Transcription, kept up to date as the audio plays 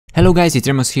Hello guys, it's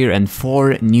Remus here, and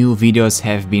 4 new videos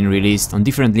have been released on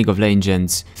different League of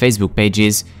Legends Facebook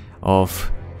pages of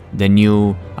the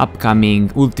new upcoming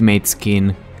ultimate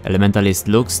skin Elementalist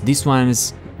Lux. This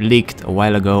one's leaked a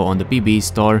while ago on the PB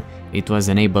store. It was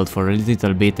enabled for a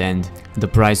little bit and the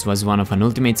price was one of an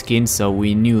ultimate skin, so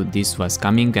we knew this was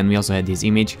coming, and we also had this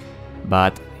image.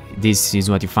 But this is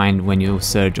what you find when you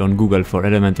search on Google for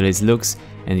Elementalist Lux,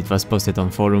 and it was posted on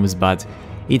forums, but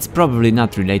it's probably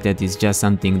not related. It's just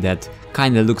something that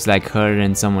kinda looks like her,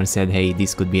 and someone said, hey,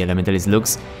 this could be Elementalist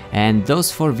Lux. And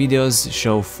those 4 videos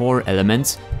show 4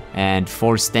 elements and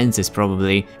 4 stances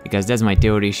probably, because that's my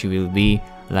theory. She will be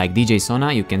like DJ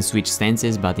Sona. You can switch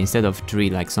stances, but instead of 3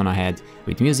 like Sona had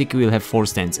with music, you will have 4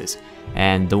 stances.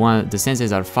 And the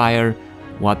stances are fire,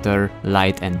 water,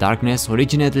 light and darkness.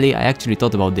 Originally I actually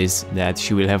thought about this, that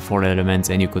she will have 4 elements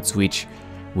and you could switch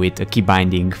with a key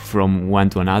binding from one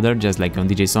to another, just like on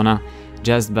DJ Sona.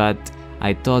 But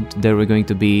I thought there were going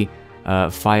to be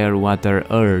fire, water,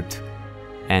 earth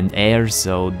and air,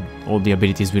 so all the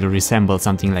abilities will resemble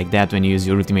something like that. When you use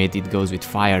your ultimate, it goes with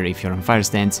fire if you're on fire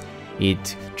stance,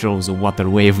 it throws a water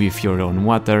wave if you're on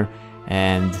water,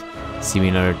 and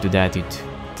similar to that it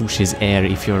pushes air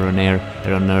if you're on air,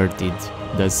 or on earth it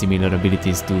does similar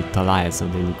abilities to Talia, so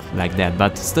they look like that.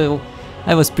 But still,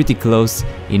 I was pretty close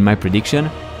in my prediction.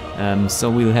 So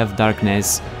we'll have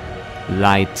darkness,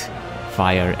 light,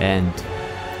 fire and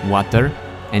water.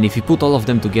 And if you put all of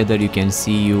them together, you can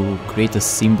see you create a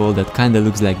symbol that kinda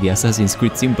looks like the Assassin's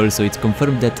Creed symbol, so it's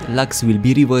confirmed that Lux will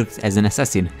be reworked as an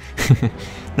assassin.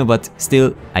 No, but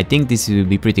still, I think this will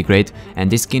be pretty great,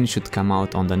 and this skin should come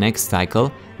out on the next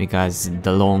cycle, because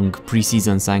the long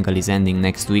pre-season cycle is ending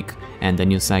next week and the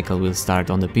new cycle will start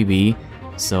on the PBE.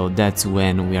 So that's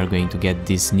when we are going to get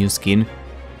this new skin,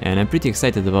 and I'm pretty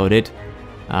excited about it.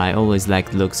 I always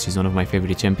liked Lux, she's one of my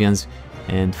favorite champions,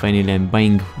 and finally I'm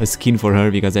buying a skin for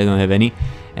her because I don't have any,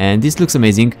 and this looks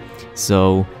amazing.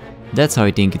 So that's how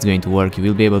I think it's going to work. You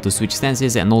will be able to switch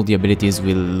stances and all the abilities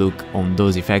will look on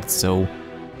those effects. So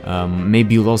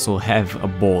maybe you'll also have a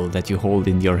ball that you hold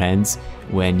in your hands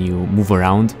when you move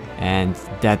around, and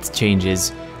that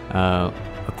changes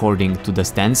according to the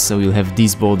stance. So you'll have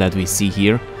this ball that we see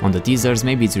here on the teasers,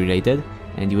 maybe it's related,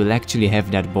 and you will actually have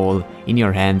that ball in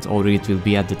your hand, or it will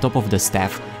be at the top of the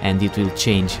staff and it will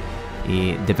change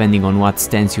depending on what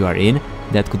stance you are in.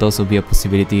 That could also be a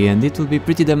possibility, and it will be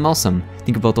pretty damn awesome.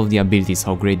 Think about all the abilities,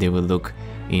 how great they will look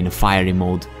in a fiery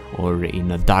mode, or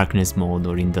in a darkness mode,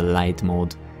 or in the light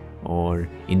mode, or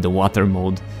in the water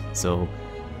mode. So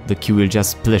the Q will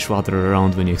just splash water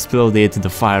around when you explode it, the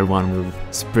fire one will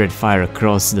spread fire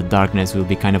across, the darkness will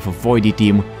be kind of a voidy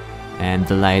team, and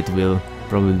the light will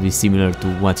probably be similar to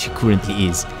what she currently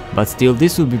is. But still,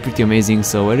 this will be pretty amazing,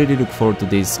 so I really look forward to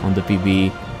this on the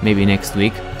PB, maybe next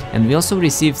week. And we also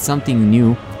received something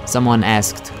new. Someone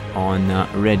asked on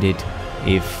Reddit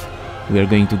if we are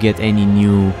going to get any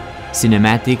new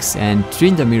cinematics, and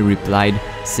Trindamir replied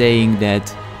saying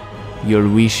that your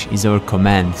wish is our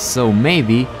command. So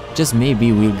maybe, just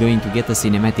maybe, we're going to get a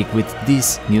cinematic with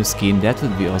this new skin. That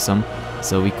would be awesome.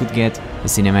 So we could get a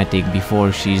cinematic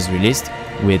before she's released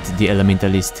with the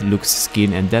Elementalist Lux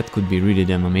skin, and that could be really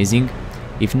damn amazing.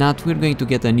 If not, we're going to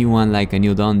get a new one like a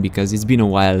New Dawn, because it's been a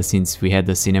while since we had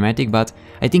the cinematic, but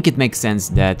I think it makes sense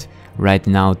that right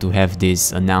now to have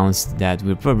this announced, that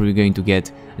we're probably going to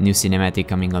get a new cinematic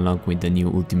coming along with the new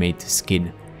ultimate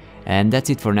skin. And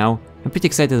that's it for now. I'm pretty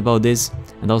excited about this,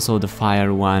 and also the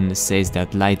fire one says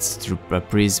that lights through a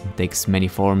prism takes many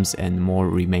forms and more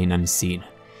remain unseen.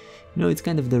 You know, it's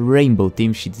kind of the rainbow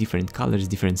theme, sheets, different colors,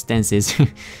 different stances.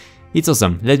 It's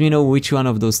awesome. Let me know which one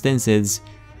of those stances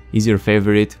is your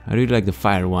favorite. I really like the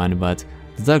fire one, but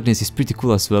the darkness is pretty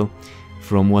cool as well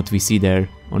from what we see there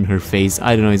on her face.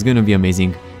 I don't know, it's gonna be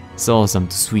amazing. So awesome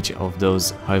to switch off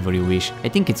those however you wish. I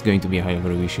think it's going to be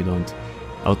however you wish, you don't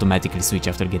automatically switch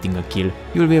after getting a kill.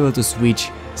 You will be able to switch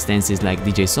stances like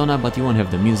DJ Sona, but you won't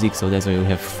have the music, so that's why you'll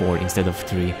have 4 instead of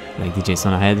 3 like DJ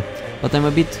Sona had. But I'm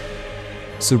a bit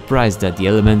surprised at the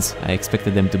elements. I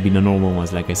expected them to be the normal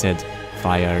ones, like I said,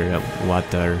 fire,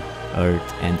 water,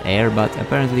 earth and air, but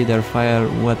apparently they're fire,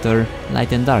 water,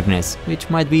 light and darkness, which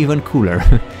might be even cooler.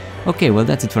 Okay, well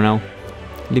that's it for now.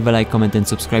 Leave a like, comment and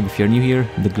subscribe if you're new here.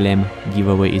 The Glam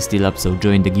giveaway is still up, so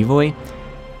join the giveaway.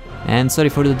 And sorry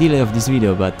for the delay of this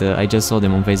video, but I just saw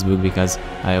them on Facebook because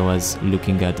I was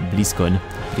looking at BlizzCon.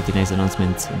 Pretty nice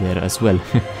announcements there as well.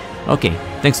 Okay,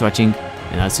 thanks for watching,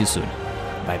 and I'll see you soon.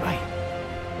 Bye bye.